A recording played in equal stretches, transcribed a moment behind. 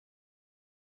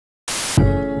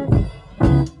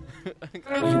You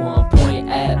on point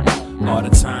at all the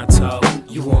time, Tope.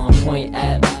 You on point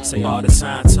at Say all the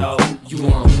time, Tope. You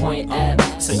on point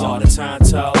at Say all the time,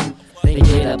 Tope. They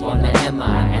get up on the MI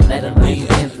and let them know you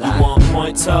can fly. You on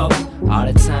point, Tope. All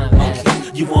the time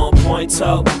at You on point,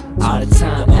 Tope. all the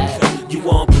time at You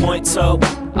on point, Tope.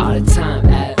 all the time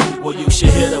at Well, you should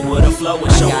hit them with a flow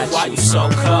and show them why you so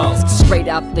cold. Straight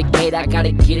out the gate, I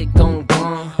gotta get it going.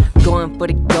 Going for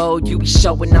the gold, you be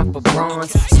showing off for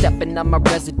bronze. Stepping up my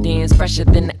residence, fresher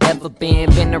than I ever been.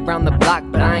 Been around the block,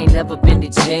 but I ain't never been to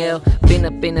jail. Been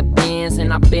up in the Benz,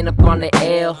 and I been up on the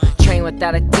L. Train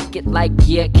without a ticket, like,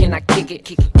 yeah, can I kick it?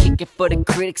 Kick it for the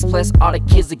critics, plus all the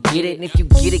kids will get it. And if you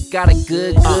get it, got it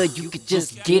good, you could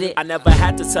just get it. I never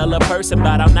had to tell a person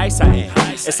about how nice I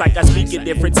am. It's like I speak in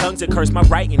different tongues and curse my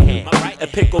writing hand. A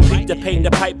pickle beat to paint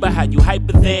the pipe, but how you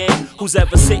hyper then? Who's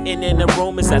ever sitting in the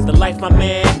room is that the life, my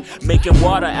man? Making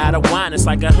water out of wine, it's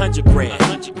like 100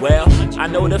 grand. Well, I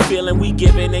know the feeling we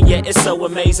giving, and yet it's so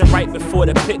amazing. Right before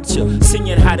the picture, seeing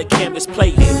how the canvas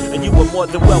played it, and you were more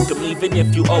than welcome, even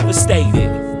if you overstayed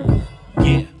it.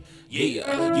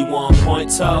 Yeah, you on point,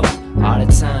 Tope. All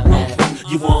the time at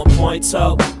You on point,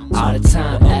 Tope. all the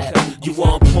time at You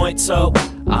on point, Tope.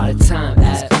 all the time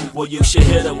at Well, you should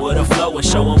hit them with a flow and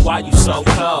show them why you so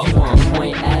cold. You on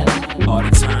point at All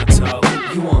the time, Tope.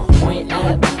 You on point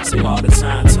at Say all the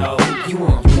time, Tope. You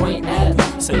on point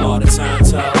at Say all the time,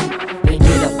 Tope. They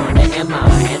get up on the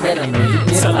MI and let them know you can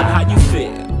Tell them how fly. you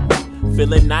feel.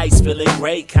 Feeling nice, feeling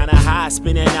great, kinda high,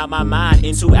 spinning out my mind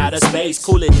into outer space.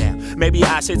 Cool it down, maybe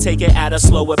I should take it at a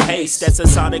slower pace. That's a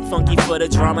sonic funky for the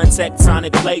drama,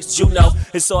 tectonic plates. You know,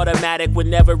 it's automatic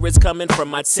whenever it's coming from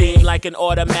my team. Like an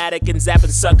automatic and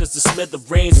zapping suckers to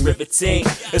smithereens, riveting.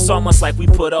 It's almost like we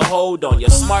put a hold on you.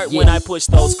 Smart when I push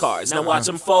those cars, now watch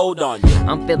them fold on you.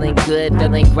 I'm feeling good,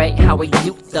 feeling great, how are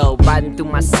you though? Riding through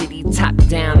my city, top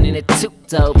down in a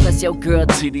two-toe. Plus your girl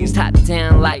titties, top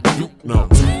down like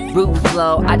root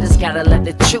flow, I just gotta let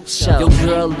the truth show. Your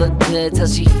girl look good till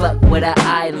she fuck with her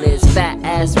eyelids. Fat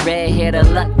ass, red hair, the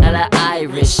luck of the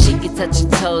Irish. She can touch your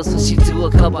toes when she do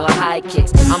a couple of high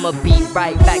kicks. I'ma be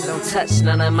right back, don't touch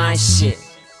none of my shit.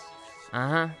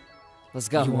 Let's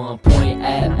go. You on point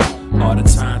at All the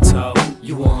time, Tope.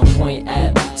 You on point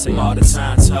at Say all the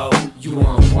time, Tope. You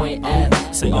on point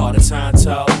at Say all the time,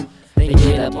 Tope. They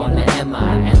get up on the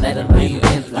MI and let them know you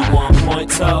can fly. You on point,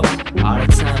 Tope. All the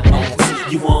time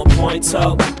at You on point,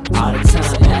 Tope. all the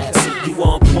time at You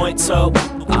on point, Tope.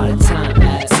 all the time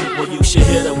at Well, you should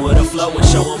hit them with a flow and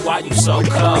show them why you so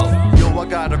cold. Yo, I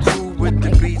got a crew with the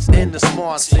beats and the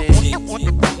smart sense. Yo,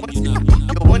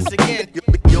 once again,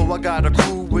 yo, I got a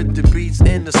crew with the beats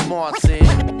and the smart sense.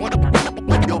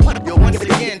 Yo, once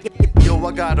again, yo,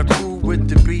 I got a crew with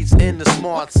the beats and the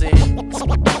smart sense.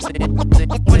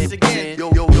 Once again, yo,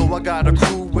 I got a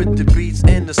crew with the beats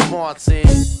and the smart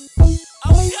sense.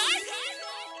 Oh, yeah.